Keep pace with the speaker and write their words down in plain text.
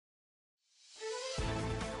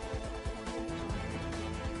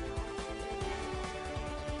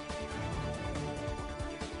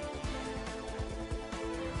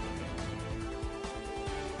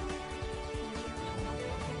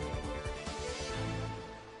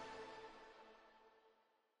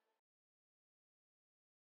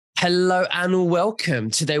Hello and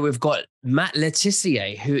welcome. Today we've got Matt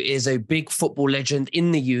Tissier, who is a big football legend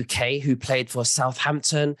in the UK, who played for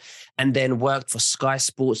Southampton and then worked for Sky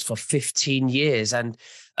Sports for 15 years. And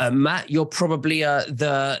Matt, you're probably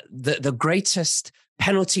the greatest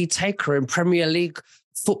penalty taker in Premier League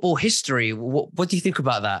football history. What do you think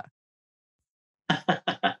about that?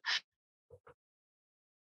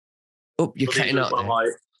 Oh, you're cutting out there.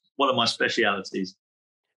 One of my specialities.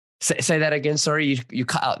 Say that again. Sorry, you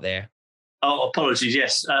cut out there. Oh, apologies.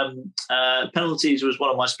 Yes. Penalties was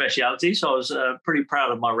one of my specialities. So I was pretty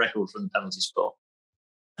proud of my record from the penalty spot.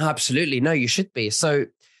 Absolutely. No, you should be. So,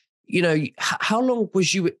 how long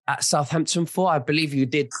was you at Southampton for? I believe you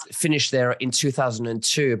did finish there in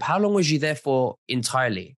 2002. How long was you there for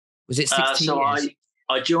entirely? Was it 16 years?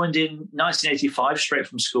 I joined in 1985 straight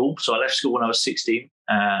from school. So I left school when I was 16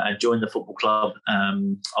 and joined the football club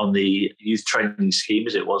on the youth training scheme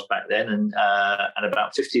as it was back then. And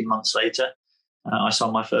about 15 months later, I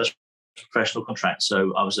signed my first professional contract.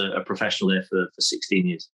 So I was a professional there for 16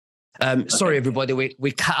 years. Sorry, everybody,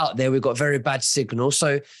 we cut out there. We got very bad signal.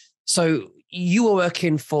 So you were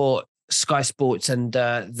working for Sky Sports and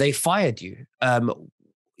they fired you.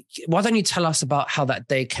 Why don't you tell us about how that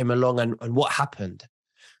day came along and what happened?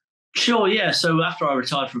 Sure, yeah. So after I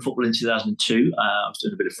retired from football in 2002, I was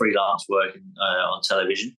doing a bit of freelance work on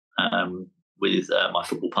television with my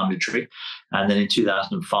football punditry. And then in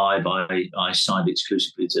 2005, I signed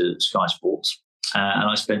exclusively to Sky Sports. And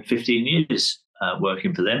I spent 15 years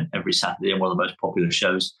working for them every Saturday on one of the most popular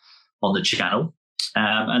shows on the channel.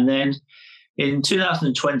 And then in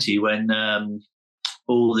 2020, when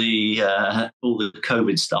all the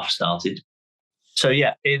COVID stuff started. So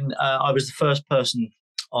yeah, I was the first person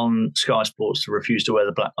on Sky Sports to refuse to wear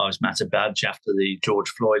the Black Lives Matter badge after the George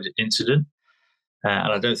Floyd incident.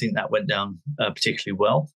 And I don't think that went down particularly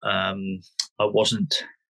well. I wasn't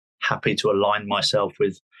happy to align myself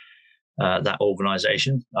with that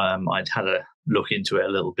organisation. I'd had a look into it a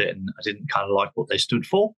little bit and I didn't kind of like what they stood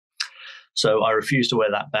for. So I refused to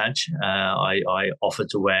wear that badge. I offered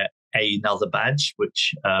to wear another badge,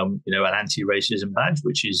 which, an anti-racism badge,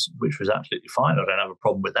 which was absolutely fine. I don't have a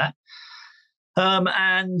problem with that.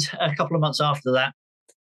 And a couple of months after that,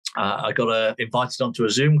 I got invited onto a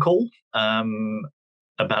Zoom call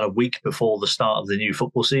about a week before the start of the new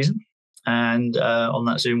football season. And on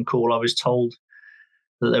that Zoom call, I was told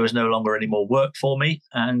that there was no longer any more work for me,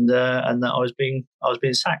 and that I was being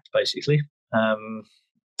sacked, basically.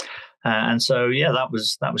 And so, yeah, that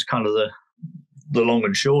was kind of the long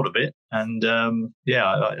and short of it. And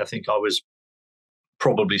I think I was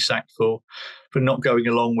probably sacked for not going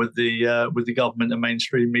along with the government and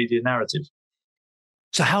mainstream media narrative.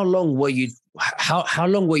 So how long were you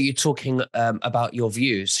talking about your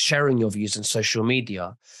views, sharing your views on social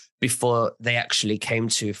media before they actually came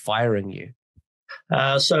to firing you?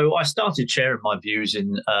 So I started sharing my views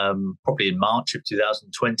probably in March of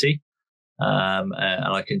 2020, and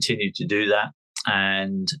I continued to do that.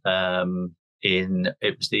 And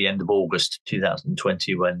it was the end of August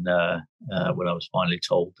 2020 when I was finally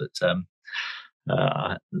told that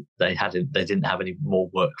they didn't have any more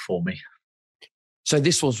work for me. So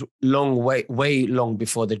this was way long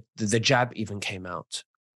before the jab even came out.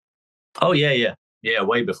 Oh yeah,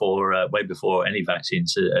 way before any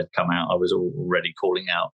vaccines had come out. I was already calling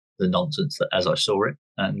out the nonsense as I saw it,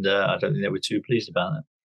 and I don't think they were too pleased about that.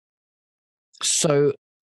 So,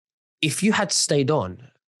 if you had stayed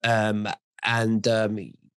on,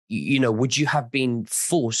 would you have been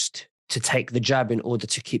forced to take the jab in order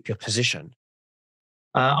to keep your position?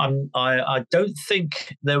 I don't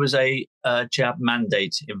think there was a jab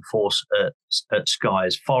mandate in force at Sky,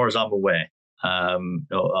 as far as I'm aware.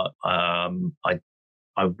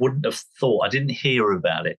 I wouldn't have thought. I didn't hear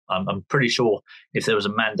about it. I'm pretty sure if there was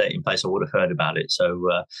a mandate in place, I would have heard about it. So,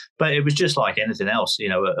 but it was just like anything else,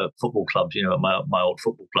 at football clubs. At my old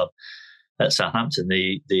football club at Southampton,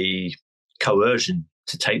 the coercion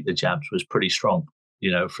to take the jabs was pretty strong,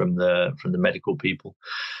 from the medical people.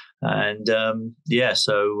 And although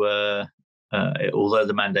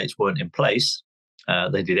the mandates weren't in place,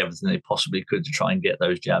 they did everything they possibly could to try and get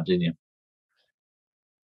those jabs in you.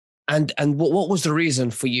 And what was the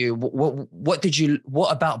reason for you?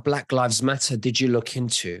 What about Black Lives Matter did you look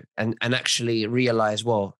into and actually realize,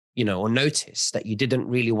 or notice that you didn't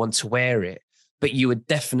really want to wear it, but you had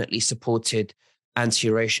definitely supported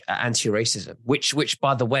anti-racism, which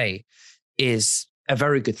by the way is a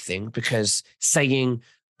very good thing, because saying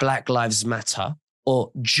Black Lives Matter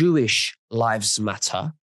or Jewish Lives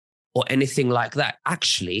Matter or anything like that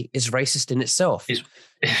actually is racist in itself?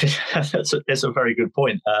 That's a very good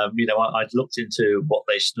point. I'd looked into what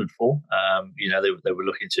they stood for. They were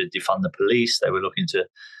looking to defund the police. They were looking to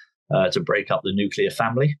break up the nuclear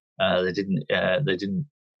family. They didn't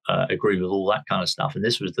agree with all that kind of stuff. And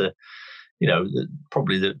this was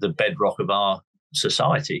probably the bedrock of our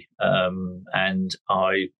society. And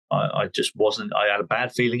I just wasn't. I had a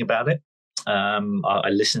bad feeling about it. I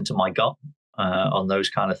listened to my gut on those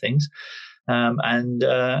kind of things. I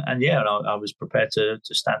was prepared to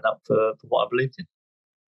stand up for what I believed in.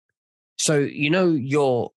 So,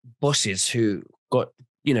 your bosses who got,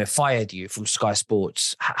 fired you from Sky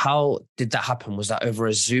Sports, how did that happen? Was that over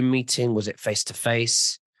a Zoom meeting? Was it face to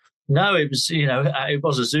face? No, it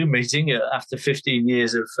was a Zoom meeting after 15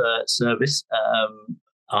 years of service.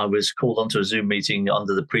 I was called onto a Zoom meeting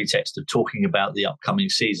under the pretext of talking about the upcoming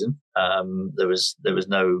season. There was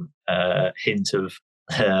no hint of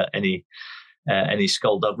any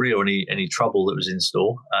skullduggery or any trouble that was in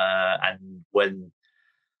store. And when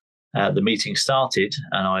the meeting started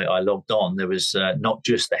and I logged on, there was not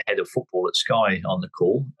just the head of football at Sky on the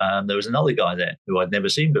call. There was another guy there who I'd never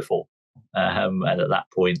seen before. And at that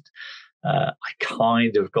point, I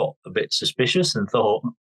kind of got a bit suspicious and thought,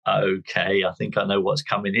 okay, I think I know what's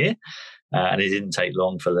coming here. And it didn't take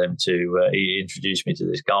long for them to he introduced me to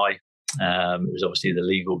this guy. It was obviously the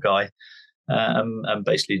legal guy. And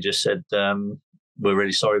basically just said, we're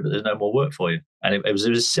really sorry, but there's no more work for you. And it was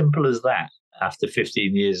as simple as that after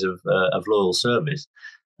 15 years of loyal service.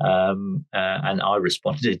 And I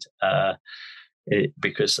responded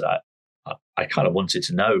because I kind of wanted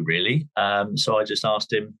to know, really. So I just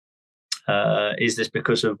asked him, is this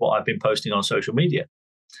because of what I've been posting on social media?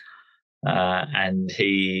 And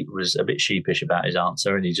he was a bit sheepish about his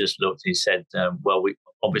answer. And he just looked, he said, well, we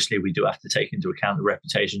do have to take into account the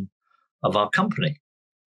reputation of our company.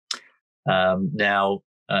 Now,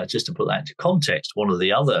 just to put that into context, one of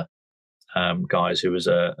the other guys who was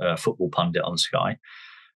a football pundit on Sky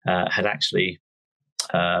had actually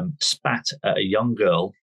spat at a young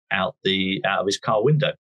girl out of his car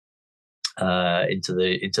window into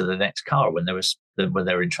the next car when they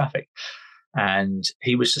were in traffic, and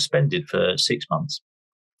he was suspended for 6 months.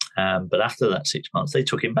 But after that 6 months, they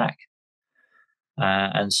took him back.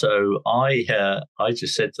 And so I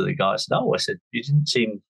just said to the guy, I said, you didn't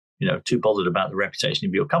seem too bothered about the reputation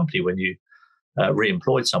of your company when you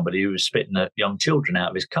re-employed somebody who was spitting at young children out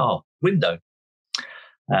of his car window.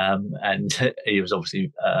 And he was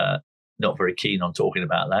obviously not very keen on talking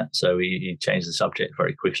about that. So he changed the subject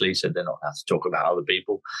very quickly. He said they're not allowed to talk about other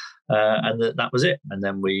people. And that was it. And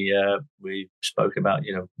then we spoke about,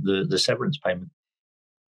 the severance payment.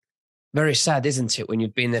 Very sad, isn't it, when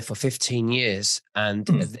you've been there for 15 years and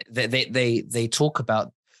they talk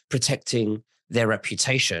about protecting their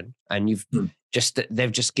reputation, and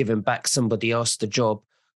they've just given back somebody else the job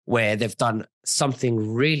where they've done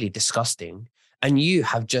something really disgusting, and you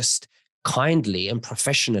have just kindly and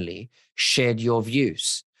professionally shared your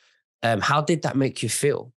views. How did that make you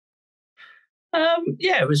feel?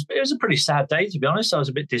 It was a pretty sad day, to be honest. I was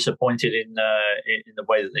a bit disappointed in the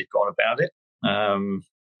way that they'd gone about it.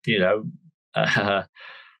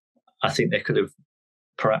 I think they could have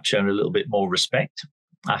perhaps shown a little bit more respect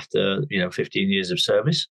after 15 years of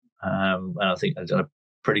service, and I think they've done a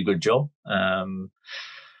pretty good job.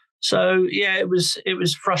 It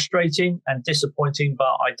was frustrating and disappointing,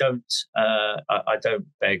 but I don't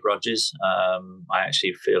bear grudges. I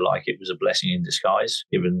actually feel like it was a blessing in disguise,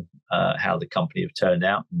 given how the company have turned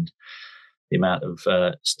out and the amount of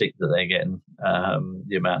stick that they're getting,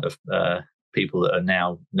 the amount of people that are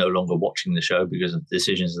now no longer watching the show because of the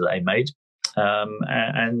decisions that they made,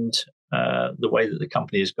 and the way that the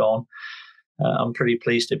company has gone. I'm pretty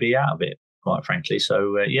pleased to be out of it, quite frankly.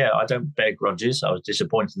 So, I don't bear grudges. I was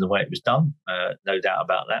disappointed in the way it was done, no doubt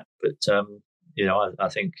about that. But, I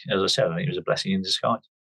think, as I said, I think it was a blessing in disguise.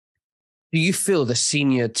 Do you feel the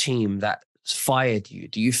senior team that fired you,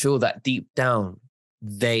 do you feel that deep down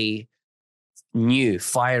they knew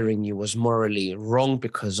firing you was morally wrong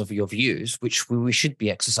because of your views, which we should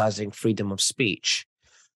be exercising freedom of speech?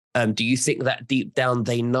 Do you think that deep down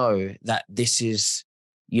they know that this is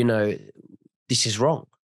wrong?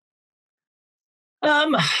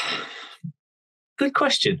 Good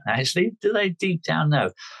question, actually. Do they deep down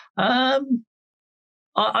know?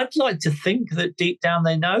 I'd like to think that deep down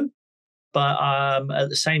they know, but at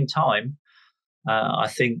the same time, I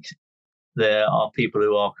think there are people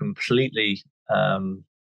who are completely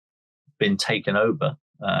been taken over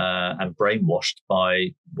and brainwashed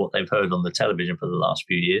by what they've heard on the television for the last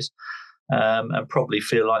few years, and probably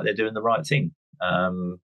feel like they're doing the right thing.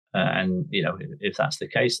 And if that's the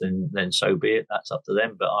case, then so be it. That's up to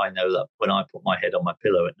them. But I know that when I put my head on my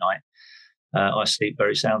pillow at night, I sleep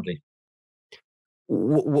very soundly.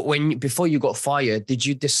 Before you got fired, did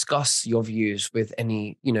you discuss your views with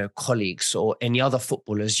any colleagues or any other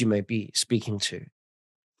footballers you may be speaking to?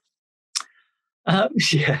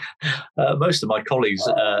 Yeah, most of my colleagues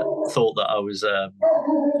thought that I was a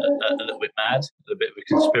little bit mad, a bit of a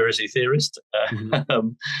conspiracy theorist,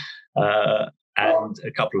 and a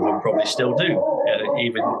couple of them probably still do,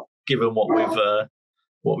 even given what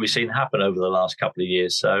we've seen happen over the last couple of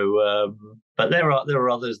years. So, but there are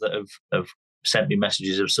others that have sent me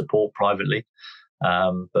messages of support privately,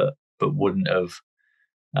 but wouldn't have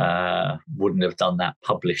done that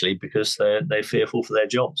publicly because they're fearful for their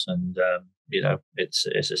jobs, and it's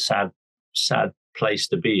a sad place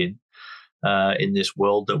to be in this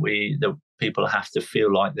world that people have to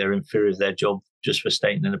feel like they're inferior to their job just for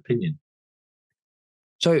stating an opinion.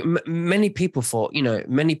 So many people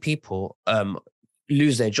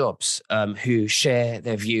lose their jobs who share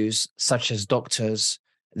their views, such as doctors.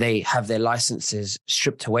 They have their licenses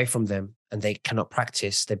stripped away from them and they cannot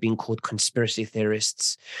practice. They're being called conspiracy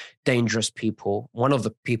theorists, dangerous people. One of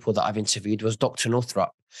the people that I've interviewed was Dr.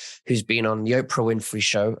 Northrup, who's been on the Oprah Winfrey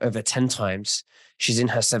Show over 10 times. She's in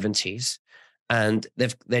her 70s and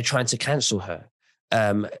they're trying to cancel her.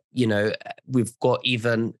 We've got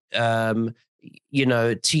even,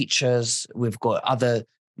 teachers, we've got other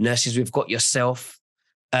nurses, we've got yourself,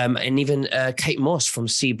 and even Kate Moss from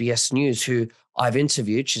CBS News, who I've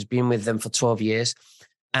interviewed. She's been with them for 12 years.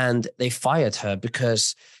 And they fired her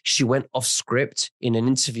because she went off script in an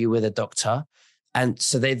interview with a doctor. And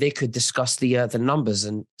so they could discuss the numbers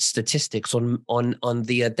and statistics on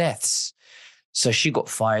the deaths. So she got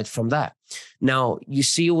fired from that. Now, you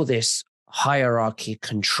see all this hierarchy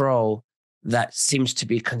control that seems to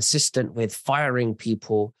be consistent with firing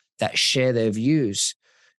people that share their views.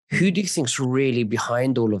 Who do you think's really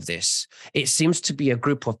behind all of this? It seems to be a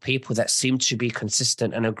group of people that seem to be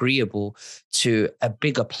consistent and agreeable to a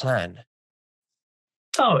bigger plan.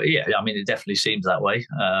 Oh yeah, I mean, it definitely seems that way.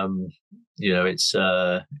 It's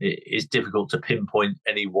difficult to pinpoint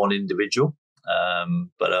any one individual,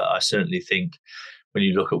 but I certainly think when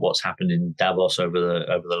you look at what's happened in Davos over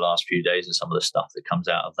the last few days and some of the stuff that comes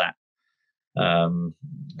out of that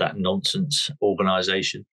nonsense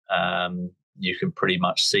organisation. You can pretty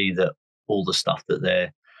much see that all the stuff that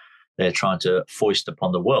they're trying to foist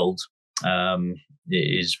upon the world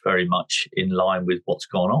is very much in line with what's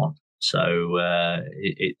gone on. So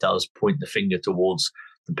it does point the finger towards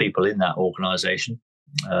the people in that organisation,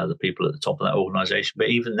 the people at the top of that organisation. But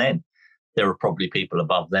even then, there are probably people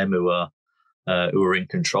above them who are in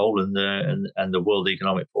control, and the World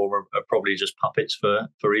Economic Forum are probably just puppets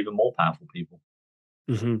for even more powerful people.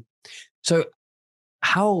 Mm-hmm. So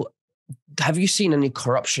how have you seen any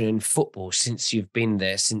corruption in football since you've been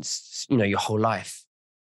there, since your whole life?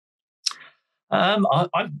 I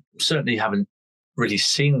certainly haven't really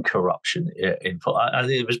seen corruption in football. I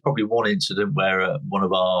think there was probably one incident where one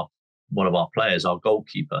of our players, our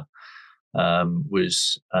goalkeeper,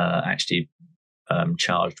 was actually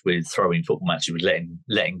charged with throwing football matches, with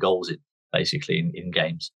letting goals in, basically in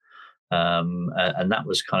games, and that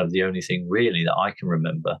was kind of the only thing really that I can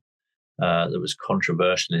remember that was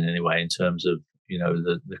controversial in any way in terms of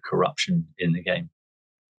the corruption in the game.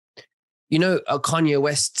 Kanye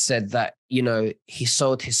West said that he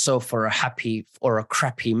sold his soul for a happy or a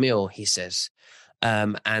crappy meal, he says,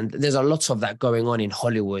 and there's a lot of that going on in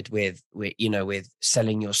Hollywood with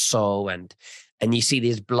selling your soul, and you see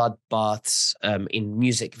these bloodbaths in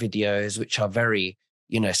music videos which are very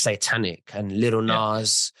satanic, and Lil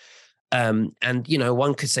Nas, and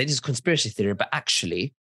one could say this is conspiracy theory, but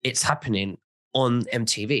actually it's happening on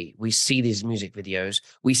MTV. We see these music videos.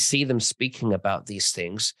 We see them speaking about these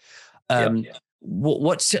things.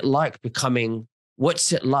 What's it like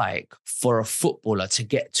for a footballer to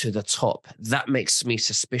get to the top? That makes me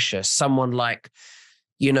suspicious. Someone like,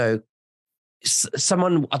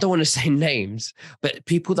 someone, I don't want to say names, but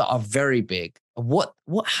people that are very big. What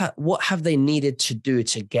have they needed to do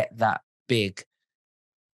to get that big?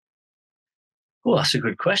 Well, that's a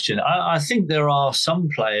good question. I think there are some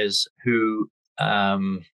players who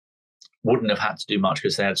wouldn't have had to do much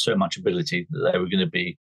because they had so much ability that they were going to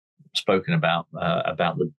be spoken about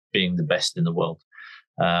being the best in the world.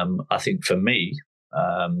 I think for me,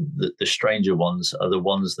 the stranger ones are the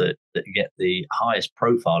ones that get the highest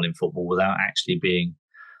profile in football without actually being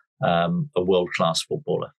a world-class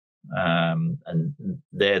footballer. And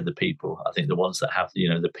they're the people, I think, the ones that have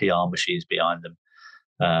the PR machines behind them.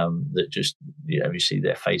 That just, you see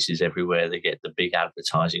their faces everywhere. They get the big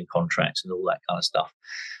advertising contracts and all that kind of stuff.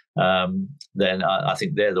 then I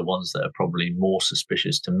think they're the ones that are probably more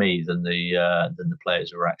suspicious to me than the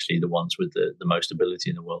players who are actually the ones with the most ability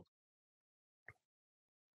in the world.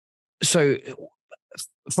 So,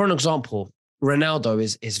 for an example, Ronaldo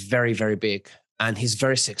is very, very big and he's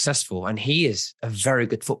very successful and he is a very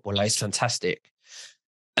good footballer. He's fantastic.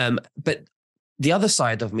 But the other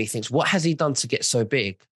side of me thinks, what has he done to get so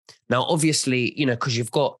big? Now, obviously, because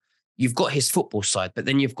you've got his football side, but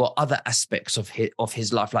then you've got other aspects of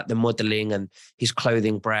his life, like the modeling and his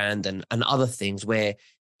clothing brand and other things where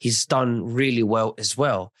he's done really well as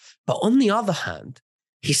well. But on the other hand,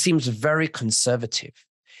 he seems very conservative.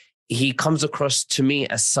 He comes across to me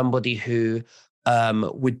as somebody who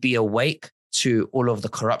would be awake to all of the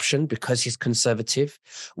corruption because he's conservative,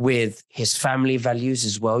 with his family values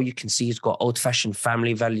as well. You can see he's got old-fashioned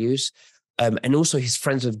family values. And also he's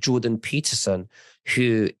friends with Jordan Peterson,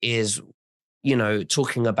 who is,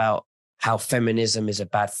 talking about how feminism is a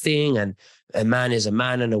bad thing and a man is a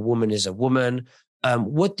man and a woman is a woman.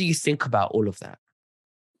 What do you think about all of that?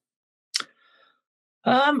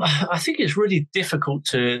 I think it's really difficult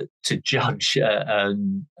to judge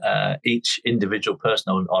each individual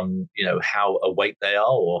person on how awake they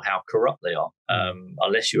are or how corrupt they are,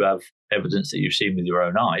 unless you have evidence that you've seen with your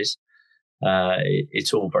own eyes.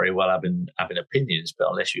 It's all very well having opinions, but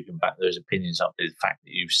unless you can back those opinions up with the fact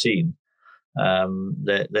that you've seen,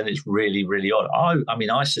 then it's really, really odd.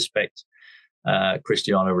 I suspect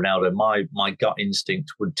Cristiano Ronaldo. My gut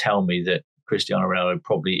instinct would tell me that Cristiano Ronaldo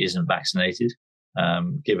probably isn't vaccinated.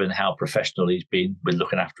 Given how professional he's been with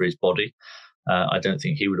looking after his body, I don't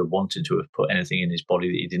think he would have wanted to have put anything in his body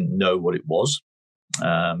that he didn't know what it was.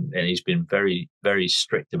 And he's been very, very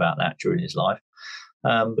strict about that during his life.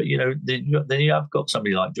 But then you have got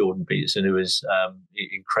somebody like Jordan Peterson, who is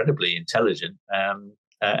incredibly intelligent,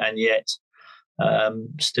 and yet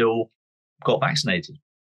still got vaccinated.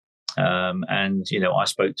 I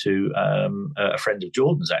spoke to a friend of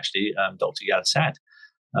Jordan's, actually, Dr. Gad Sad,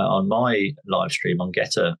 on my live stream on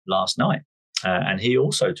Getter last night. And he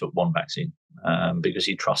also took one vaccine because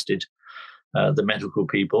he trusted the medical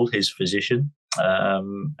people, his physician,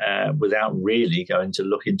 without really going to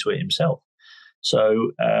look into it himself.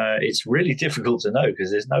 So it's really difficult to know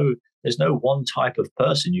because there's no one type of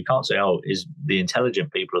person. You can't say, is the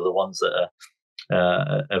intelligent people are the ones that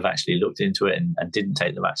have actually looked into it and didn't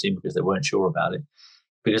take the vaccine because they weren't sure about it.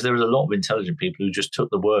 Because there was a lot of intelligent people who just took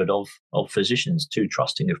the word of physicians, too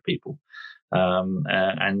trusting of people.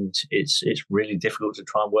 And it's really difficult to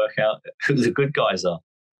try and work out who the good guys are.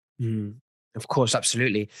 Of course,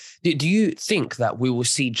 absolutely. Do you think that we will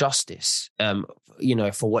see justice,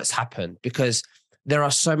 for what's happened? Because there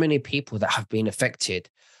are so many people that have been affected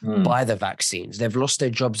by the vaccines. They've lost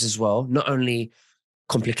their jobs as well, not only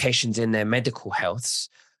complications in their medical healths.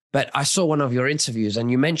 But I saw one of your interviews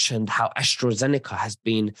and you mentioned how AstraZeneca has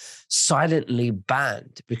been silently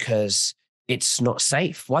banned because it's not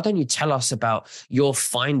safe. Why don't you tell us about your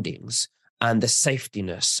findings and the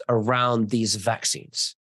safetiness around these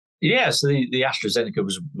vaccines? Yeah, so the AstraZeneca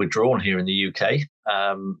was withdrawn here in the UK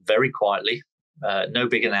very quietly. No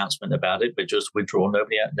big announcement about it, but just withdrawn.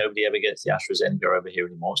 Nobody ever gets the AstraZeneca over here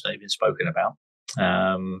anymore. It's not even spoken about.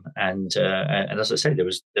 And as I say, there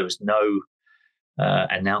was no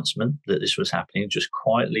announcement that this was happening, just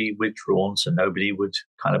quietly withdrawn, so nobody would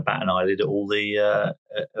kind of bat an eyelid at all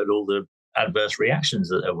the adverse reactions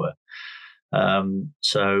that there were. And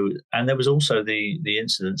there was also the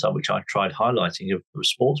incidents which I tried highlighting of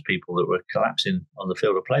sports people that were collapsing on the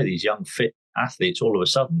field of play. These young, fit athletes, all of a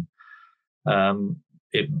sudden,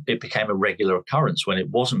 it became a regular occurrence when it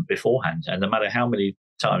wasn't beforehand. And no matter how many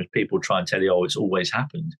times people try and tell you, it's always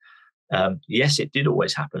happened. Yes, it did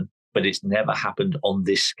always happen, but it's never happened on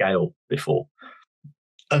this scale before.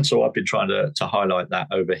 And so I've been trying to highlight that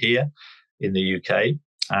over here in the UK.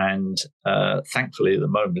 And thankfully, at the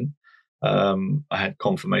moment, I had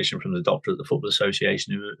confirmation from the doctor at the Football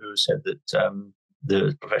Association who said that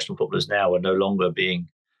the professional footballers now are no longer being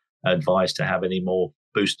advised to have any more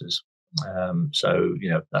boosters. So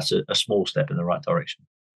that's a small step in the right direction.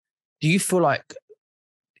 Do you feel like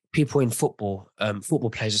people in football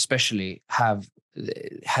players especially, have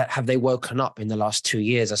they woken up in the last 2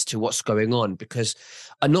 years as to what's going on? Because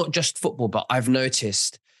not just football, but I've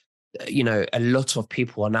noticed, a lot of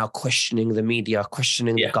people are now questioning the media,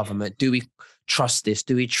 questioning the government. Do we trust this?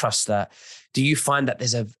 Do we trust that? Do you find that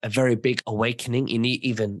there's a very big awakening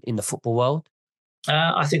even in the football world?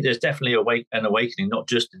 I think there's definitely an awakening, not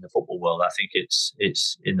just in the football world. I think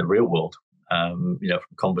it's in the real world. From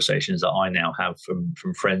conversations that I now have from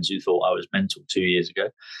friends who thought I was mental 2 years ago,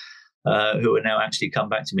 who are now actually come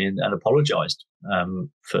back to me and apologised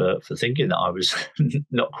for thinking that I was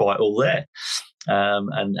not quite all there,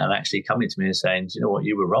 and actually coming to me and saying, you know what,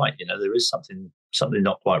 you were right. There is something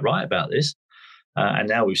not quite right about this, and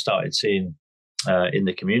now we've started seeing in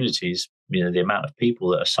the communities, the amount of people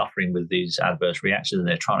that are suffering with these adverse reactions, and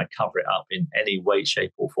they're trying to cover it up in any way,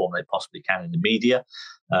 shape, or form they possibly can in the media.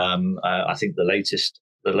 I think the latest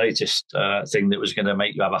thing that was going to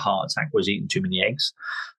make you have a heart attack was eating too many eggs.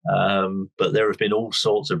 But there have been all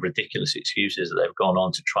sorts of ridiculous excuses that they've gone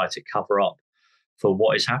on to try to cover up for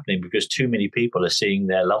what is happening, because too many people are seeing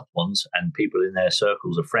their loved ones and people in their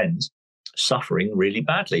circles of friends suffering really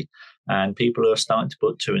badly. And people are starting to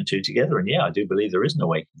put two and two together. And yeah, I do believe there is an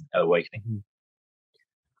awakening.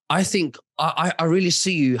 I think I really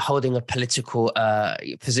see you holding a political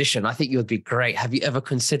position. I think you would be great. Have you ever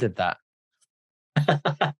considered that?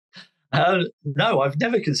 No, I've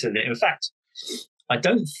never considered it. In fact, I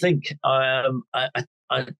don't think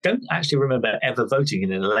I don't actually remember ever voting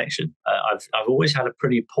in an election. I've always had a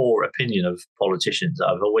pretty poor opinion of politicians.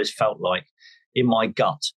 I've always felt like, in my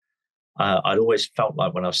gut, I'd always felt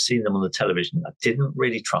like when I've seen them on the television, I didn't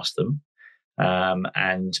really trust them.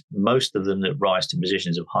 And most of them that rise to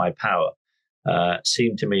positions of high power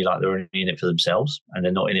seem to me like they're only in it for themselves, and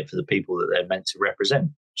they're not in it for the people that they're meant to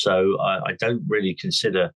represent. So I don't really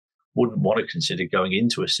wouldn't want to consider going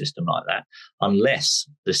into a system like that unless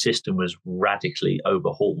the system was radically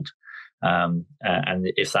overhauled. And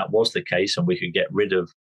if that was the case, and we could get rid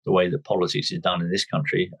of the way that politics is done in this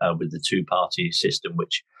country with the two-party system,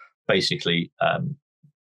 which basically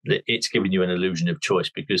it's giving you an illusion of choice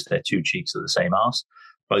because they're two cheeks of the same arse.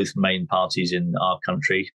 Both main parties in our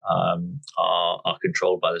country are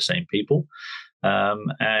controlled by the same people.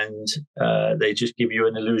 And they just give you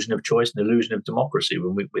an illusion of choice, an illusion of democracy,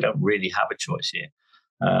 when we don't really have a choice here.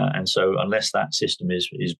 And so unless that system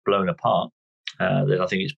is blown apart, then I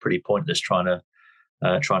think it's pretty pointless trying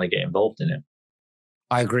to get involved in it.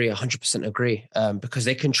 I agree, 100% agree, because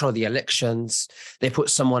they control the elections. They put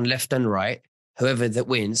someone left and right. Whoever that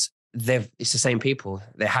wins, it's the same people.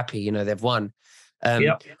 They're happy, they've won.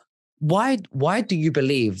 Yep. Why do you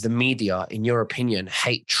believe the media, in your opinion,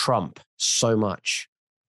 hate Trump so much?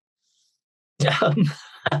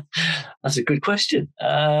 That's a good question.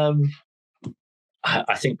 I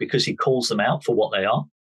think because he calls them out for what they are.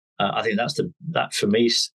 I think that for me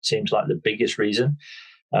seems like the biggest reason.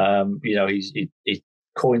 He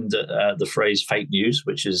coined the phrase fake news,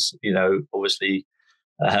 which is obviously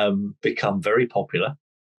become very popular,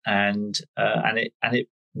 and it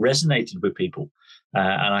resonated with people.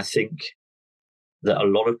 And I think that a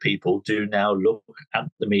lot of people do now look at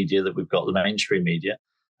the media that we've got, the mainstream media,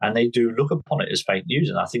 and they do look upon it as fake news.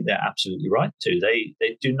 And I think they're absolutely right to.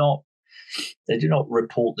 They do not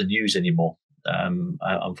report the news anymore.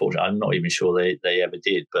 Unfortunately, I'm not even sure they ever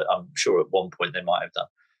did, but I'm sure at one point they might have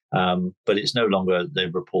done. But it's no longer they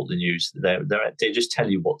report the news. They just tell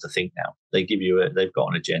you what to think now. They give you they've got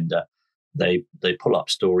an agenda. They pull up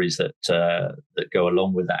stories that go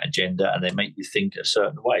along with that agenda, and they make you think a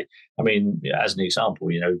certain way. I mean, as an example,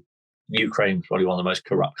 Ukraine is probably one of the most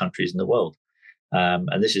corrupt countries in the world,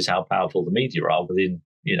 and this is how powerful the media are.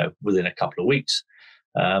 Within a couple of weeks,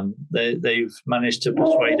 they've managed to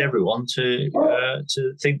persuade everyone to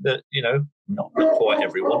think that not quite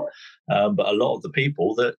everyone, but a lot of the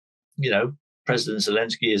people that President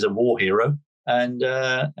Zelensky is a war hero. And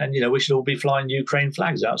we should all be flying Ukraine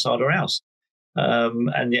flags outside our house.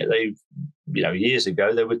 And yet years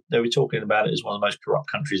ago they were talking about it as one of the most corrupt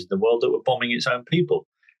countries in the world that were bombing its own people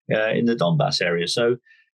in the Donbass area. So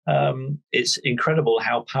it's incredible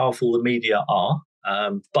how powerful the media are.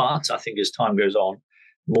 But I think as time goes on,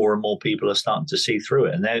 more and more people are starting to see through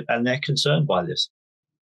it, and they're concerned by this.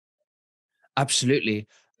 Absolutely.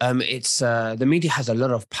 It's the media has a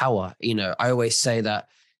lot of power. I always say that.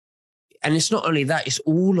 And it's not only that, it's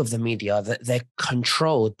all of the media that they're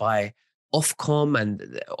controlled by Ofcom,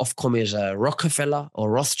 and Ofcom is Rockefeller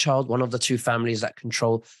or Rothschild, one of the two families that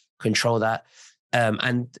control that.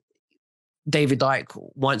 And David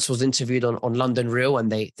Icke once was interviewed on London Real,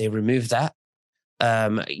 and they removed that,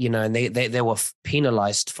 and they were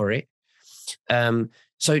penalized for it.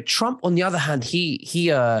 So Trump, on the other hand,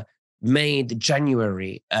 he made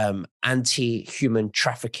January anti-human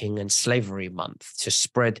trafficking and slavery month to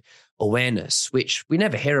spread awareness, which we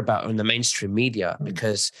never hear about in the mainstream media,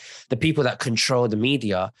 because the people that control the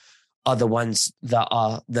media are the ones that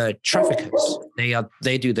are the traffickers.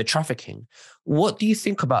 They do the trafficking. What do you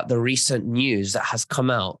think about the recent news that has come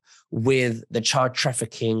out with the child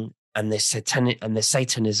trafficking and the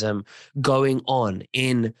Satanism going on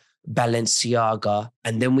in Balenciaga,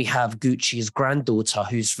 and then we have Gucci's granddaughter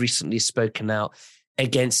who's recently spoken out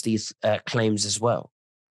against these claims as well.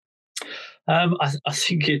 I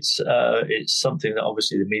think it's something that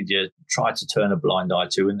obviously the media try to turn a blind eye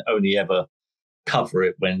to and only ever cover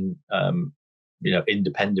it when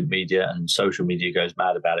independent media and social media goes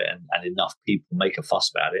mad about it and enough people make a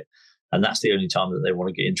fuss about it, and that's the only time that they want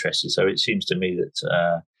to get interested. So it seems to me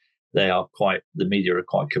that the media are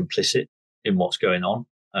quite complicit in what's going on.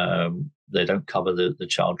 They don't cover the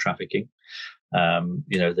child trafficking.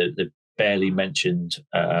 They barely mentioned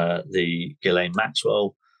the Ghislaine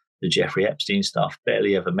Maxwell, the Jeffrey Epstein stuff,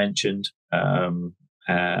 barely ever mentioned. And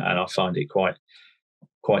I find it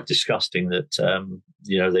quite disgusting that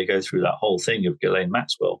they go through that whole thing of Ghislaine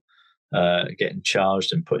Maxwell getting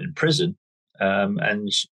charged and put in prison,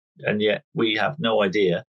 and yet we have no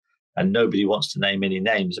idea, and nobody wants to name any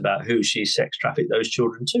names about who she sex trafficked those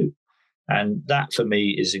children to. And that for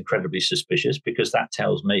me is incredibly suspicious, because that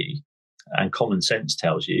tells me, and common sense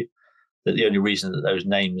tells you, that the only reason that those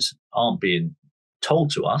names aren't being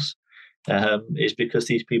told to us is because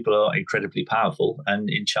these people are incredibly powerful and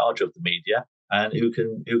in charge of the media, and who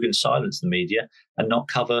can silence the media and not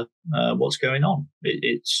cover what's going on.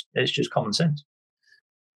 It's just common sense.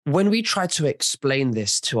 When we try to explain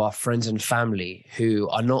this to our friends and family who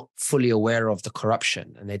are not fully aware of the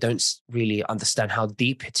corruption, and they don't really understand how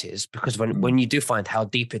deep it is, because when you do find how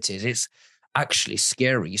deep it is, it's actually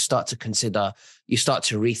scary. You start to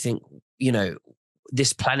rethink,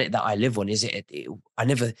 this planet that I live on, it's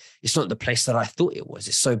not the place that I thought it was.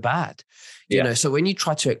 It's so bad. So when you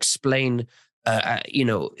try to explain,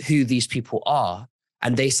 who these people are,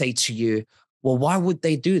 and they say to you, well, why would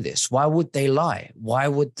they do this? Why would they lie? Why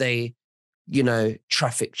would they,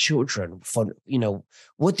 traffic children?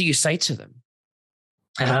 What do you say to them?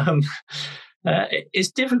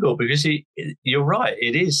 It's difficult, because you're right.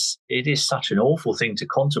 It is such an awful thing to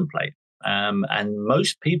contemplate. And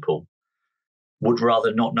most people would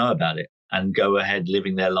rather not know about it and go ahead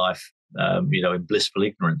living their life, in blissful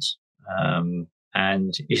ignorance.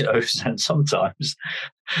 And sometimes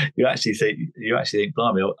you actually think,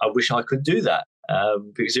 blimey, I wish I could do that,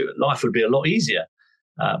 because life would be a lot easier.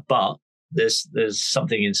 But there's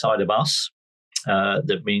something inside of us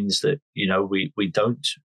that means that we don't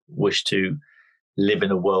wish to live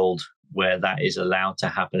in a world where that is allowed to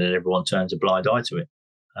happen and everyone turns a blind eye to it.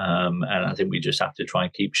 And I think we just have to try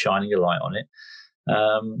and keep shining a light on it,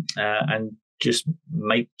 and just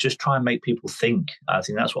try and make people think. I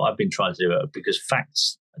think that's what I've been trying to do, because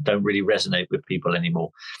facts don't really resonate with people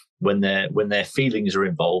anymore. When their feelings are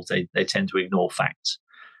involved, they tend to ignore facts.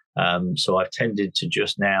 So I've tended to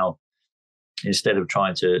just now, instead of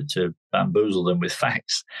trying to bamboozle them with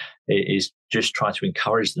facts, is just try to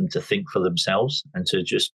encourage them to think for themselves, and to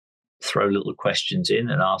just throw little questions in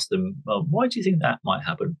and ask them, well, why do you think that might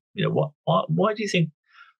happen? Why do you think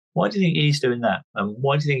he's doing that? And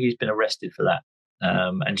why do you think he's been arrested for that?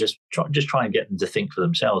 And just try and get them to think for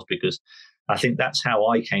themselves, because I think that's how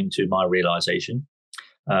I came to my realization,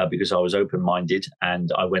 because I was open-minded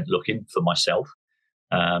and I went looking for myself.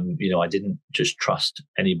 I didn't just trust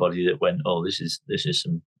anybody that went, oh, this is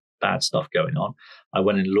some bad stuff going on. I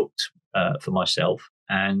went and looked for myself,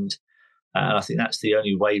 and I think that's the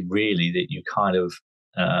only way really that you kind of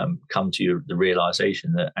come to the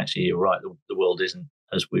realization that actually you're right, the world isn't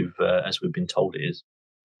as we've been told it is.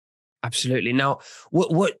 Absolutely. Now,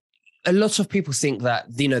 what a lot of people think that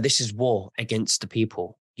this is war against the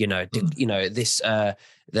people. This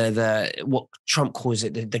what Trump calls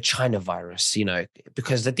it, the China virus.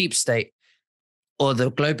 Because the deep state or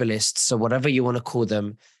the globalists, or whatever you want to call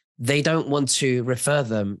them, they don't want to refer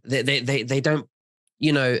them. They don't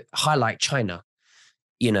highlight China.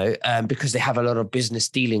 Because they have a lot of business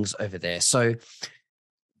dealings over there. So,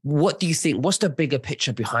 what do you think? What's the bigger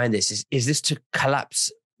picture behind this? Is this to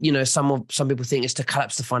collapse? Some people think it's to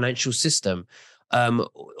collapse the financial system,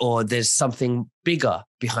 or there's something bigger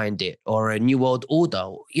behind it, or a new world order.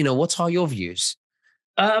 What are your views?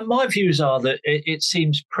 My views are that it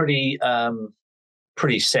seems pretty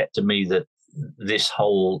set to me that this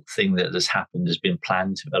whole thing that has happened has been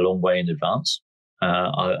planned a long way in advance.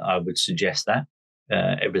 I would suggest that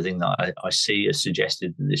everything that I see has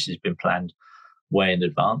suggested that this has been planned way in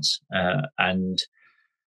advance. And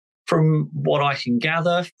from what I can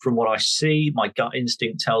gather, from what I see, my gut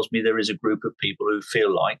instinct tells me there is a group of people who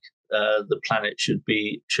feel like the planet should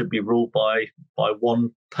be ruled by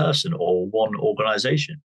one person or one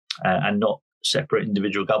organization, and not separate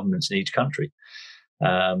individual governments in each country.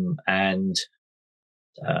 And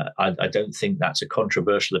I don't think that's a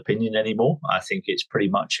controversial opinion anymore. I think it's pretty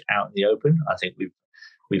much out in the open. I think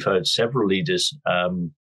we've heard several leaders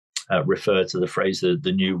refer to the phrase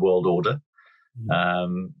the New World Order.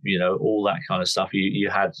 All that kind of stuff. You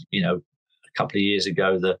had, a couple of years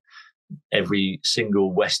ago, every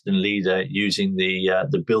single Western leader using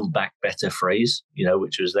the "Build Back Better" phrase,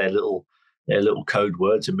 which was their little code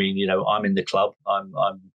word to mean, I'm in the club, I'm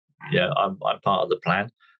part of the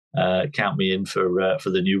plan. Count me in for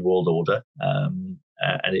the New World Order.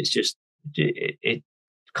 And it's just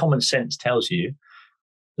common sense tells you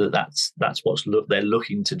that's what they're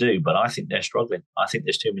looking to do. But I think they're struggling. I think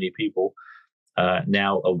there's too many people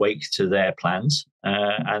now awake to their plans,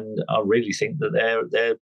 and I really think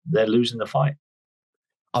that they're losing the fight.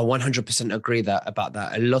 I 100% agree about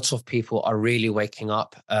that. A lot of people are really waking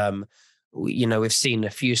up. We've seen a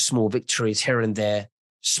few small victories here and there,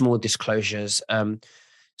 small disclosures.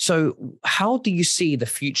 So how do you see the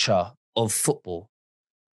future of football?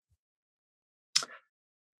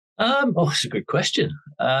 It's a good question.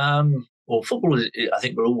 Well, football, I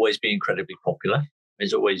think, will always be incredibly popular.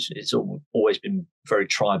 It's always been very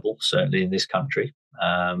tribal, certainly in this country.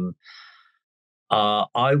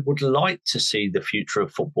 I would like to see the future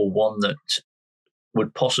of football one that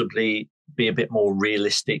would possibly be a bit more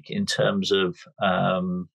realistic in terms of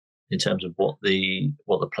what the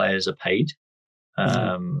players are paid.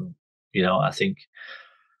 I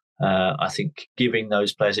think giving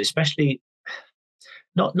those players, especially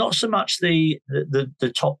not so much the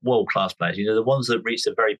top world class players, the ones that reach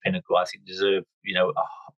the very pinnacle, I think deserve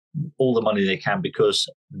all the money they can, because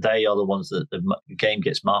they are the ones that the game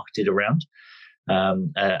gets marketed around,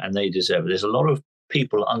 and they deserve it. There's a lot of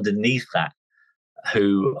people underneath that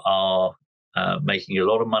who are making a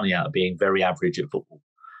lot of money out of being very average at football.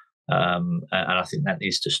 And I think that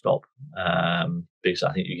needs to stop, because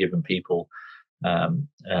I think you're giving people an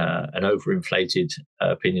overinflated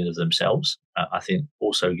opinion of themselves. I think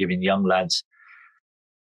also giving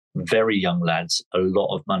very young lads, a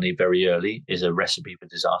lot of money very early is a recipe for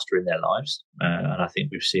disaster in their lives. And I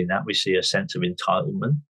think we've seen that. We see a sense of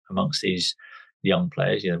entitlement amongst these young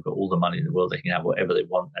players. They've got all the money in the world, they can have whatever they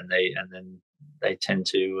want, and then they tend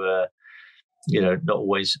to not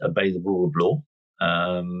always obey the rule of law,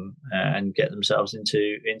 and get themselves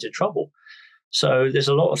into trouble. So there's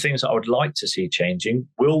a lot of things that I would like to see changing.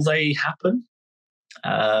 Will they happen?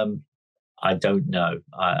 I don't know.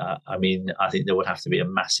 I mean, I think there would have to be a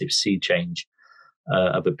massive sea change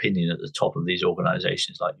of opinion at the top of these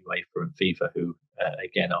organisations like UEFA and FIFA, who,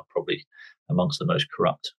 again, are probably amongst the most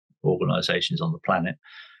corrupt organisations on the planet.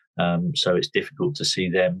 So it's difficult to see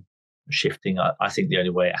them shifting. I think the only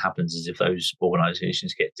way it happens is if those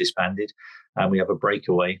organisations get disbanded and we have a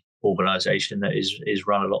breakaway organisation that is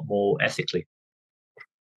run a lot more ethically.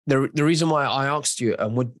 The reason why I asked you,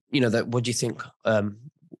 what do you think?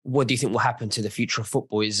 What do you think will happen to the future of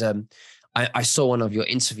football? Is I saw one of your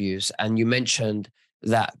interviews, and you mentioned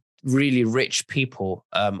that really rich people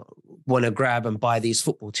want to grab and buy these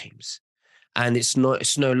football teams, and it's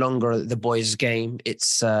no longer the boys' game.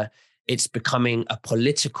 It's becoming a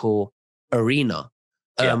political arena.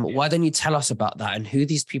 Why don't you tell us about that and who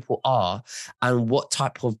these people are and what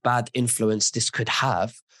type of bad influence this could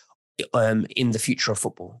have in the future of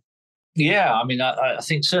football? Yeah, I mean, I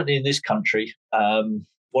think certainly in this country,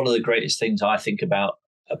 one of the greatest things I think about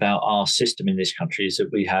our system in this country is that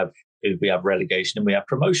we have relegation and we have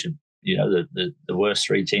promotion. The worst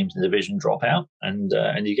three teams in the division drop out, and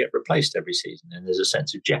you get replaced every season, and there's a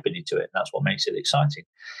sense of jeopardy to it. That's what makes it exciting.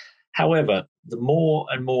 However, the more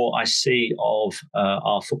and more I see of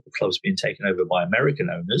our football clubs being taken over by American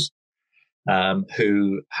owners,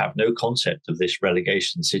 who have no concept of this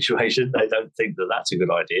relegation situation, they don't think that that's a good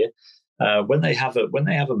idea. When they have a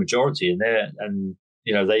majority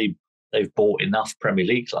they've bought enough Premier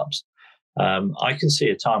League clubs, I can see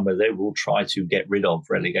a time where they will try to get rid of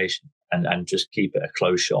relegation and just keep it a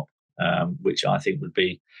closed shop, which I think would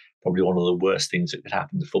be probably one of the worst things that could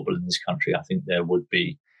happen to football in this country. I think there would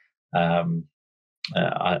be, I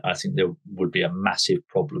think there would be a massive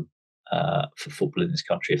problem for football in this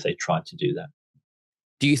country if they tried to do that.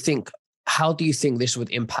 How do you think this would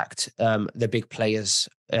impact the big players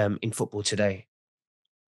in football today?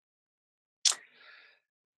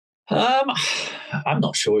 I'm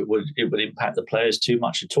not sure it would impact the players too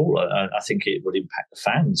much at all. I think it would impact the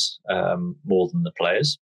fans more than the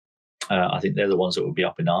players. I think they're the ones that would be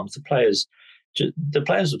up in arms. The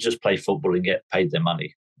players will just play football and get paid their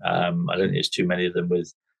money. I don't think there's too many of them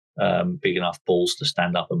with big enough balls to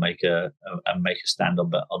stand up and make a stand on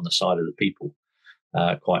the side of the people.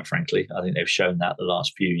 Quite frankly, I think they've shown that the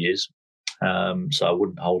last few years. So I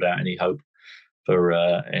wouldn't hold out any hope for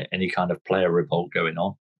any kind of player revolt going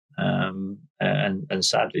on. And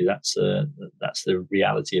sadly, that's the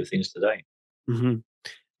reality of things today. Mm-hmm.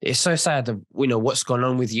 It's so sad that, what's gone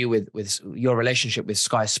on with you with your relationship with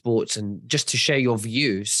Sky Sports, and just to share your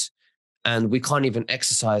views, and we can't even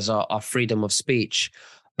exercise our freedom of speech.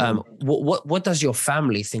 What does your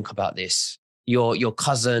family think about this? Your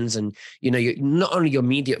cousins and, not only your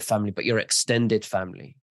immediate family, but your extended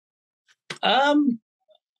family.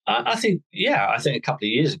 I think a couple of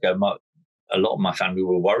years ago, a lot of my family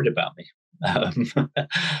were worried about me.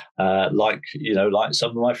 Like some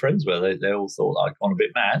of my friends were. They all thought I'd gone a bit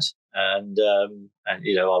mad, and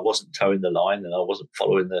I wasn't towing the line, and I wasn't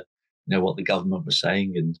following what the government was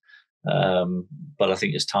saying. And but I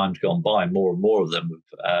think as time's gone by, more and more of them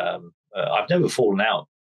I've never fallen out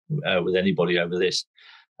with anybody over this.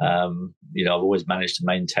 I've always managed to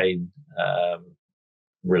maintain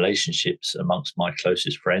relationships amongst my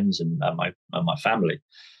closest friends and my family.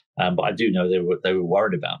 But I do know they were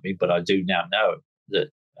worried about me. But I do now know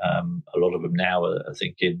that a lot of them now are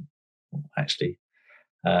thinking, actually,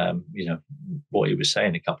 what he was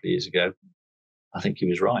saying a couple of years ago, I think he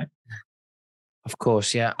was right. Of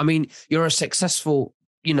course, yeah. I mean, you're a successful,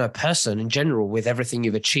 person in general with everything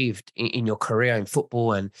you've achieved in your career in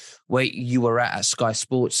football and where you were at Sky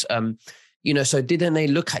Sports. So didn't they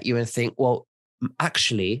look at you and think, well,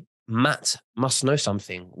 actually, Matt must know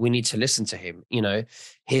something. We need to listen to him.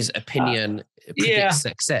 His opinion predicts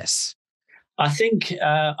success. I think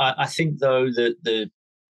though that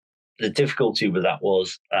the difficulty with that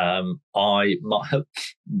was there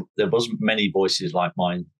wasn't many voices like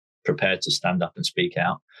mine prepared to stand up and speak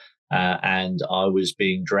out, and I was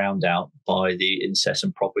being drowned out by the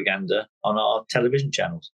incessant propaganda on our television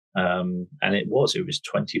channels, and it was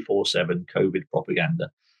 24/7 COVID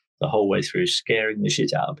propaganda the whole way through, scaring the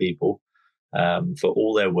shit out of people for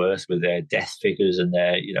all they're worth with their death figures and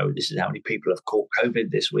their, this is how many people have caught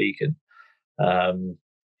COVID this week. And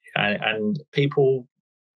people,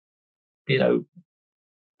 people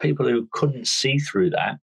who couldn't see through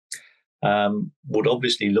that would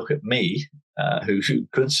obviously look at me, who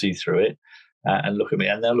could see through it, and look at me,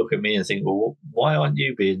 and they'll look at me and think, well, why aren't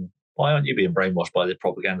you being brainwashed by the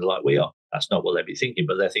propaganda like we are? That's not what they'd be thinking,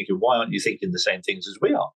 but they're thinking, why aren't you thinking the same things as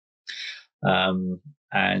we are?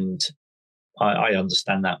 And I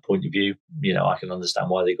understand that point of view. I can understand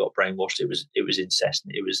why they got brainwashed. It was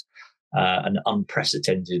incessant. It was an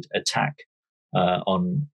unprecedented attack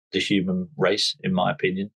on the human race, in my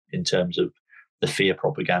opinion, in terms of the fear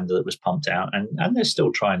propaganda that was pumped out, and they're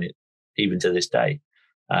still trying it even to this day.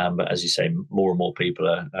 But as you say, more and more people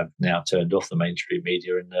have now turned off the mainstream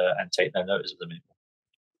media and take no notice of them anymore.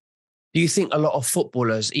 Do you think a lot of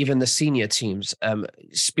footballers, even the senior teams,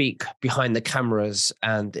 speak behind the cameras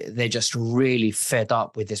and they're just really fed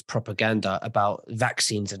up with this propaganda about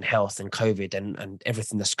vaccines and health and COVID and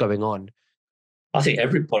everything that's going on? I think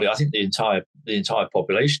everybody. I think the entire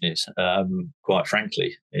population is. Quite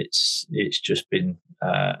frankly, it's just been,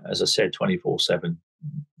 as I said, 24/7,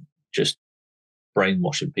 just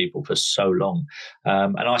brainwashing people for so long.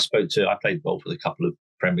 And I played golf with a couple of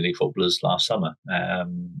Premier League footballers last summer,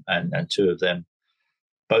 and two of them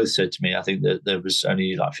both said to me, I think that there was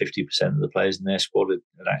only like 50% of the players in their squad had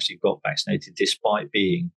actually got vaccinated, despite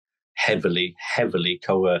being heavily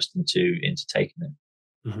coerced into taking it.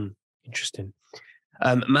 Mm-hmm. Interesting.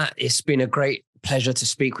 Matt, it's been a great pleasure to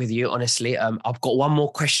speak with you, honestly. I've got one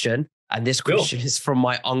more question, and this question is from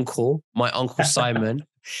my uncle Simon.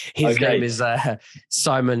 His name is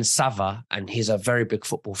Simon Sava, and he's a very big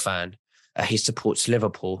football fan. He supports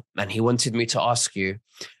Liverpool, and he wanted me to ask you,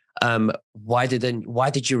 why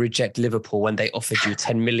did you reject Liverpool when they offered you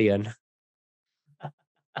 10 million?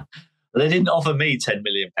 They didn't offer me £10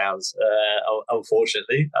 million,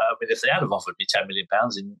 unfortunately. I mean, if they had have offered me £10 million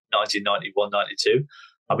in 1991, 92,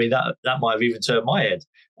 I mean, that might have even turned my head.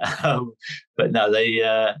 But no, they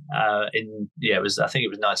I think it was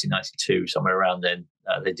 1992, somewhere around then.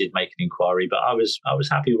 They did make an inquiry, but I was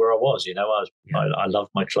happy where I was. I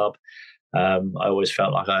loved my club. I always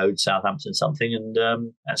felt like I owed Southampton something, and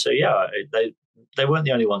so they weren't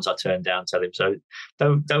the only ones I turned down. Tell him, so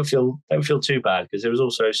don't feel too bad, because there was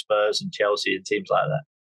also Spurs and Chelsea and teams like that.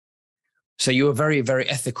 So you were very, very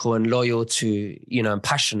ethical and loyal to, and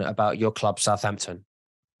passionate about your club, Southampton.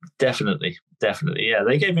 Definitely. Yeah,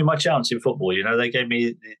 they gave me my chance in football. They gave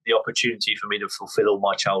me the opportunity for me to fulfill all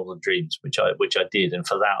my childhood dreams, which I did, and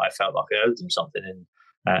for that I felt like I owed them something,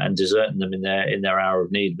 and deserting them in their hour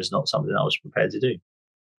of need was not something I was prepared to do.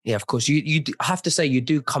 Yeah, of course. You have to say you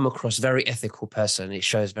do come across very ethical person. It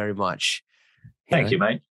shows very much. Thank you,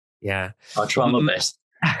 mate. Yeah, I'll try my best.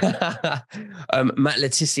 Matt Le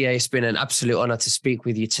Tissier, it's been an absolute honor to speak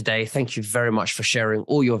with you today. Thank you very much for sharing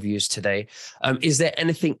all your views today. Is there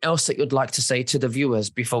anything else that you'd like to say to the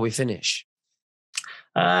viewers before we finish?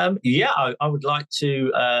 I would like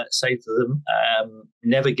to say to them,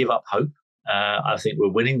 never give up hope. I think we're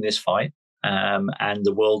winning this fight, and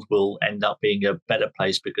the world will end up being a better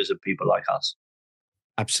place because of people like us.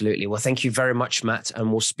 Absolutely. Well, thank you very much, Matt,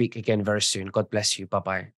 and we'll speak again very soon. God bless you.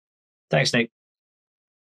 Bye-bye. Thanks, Nick.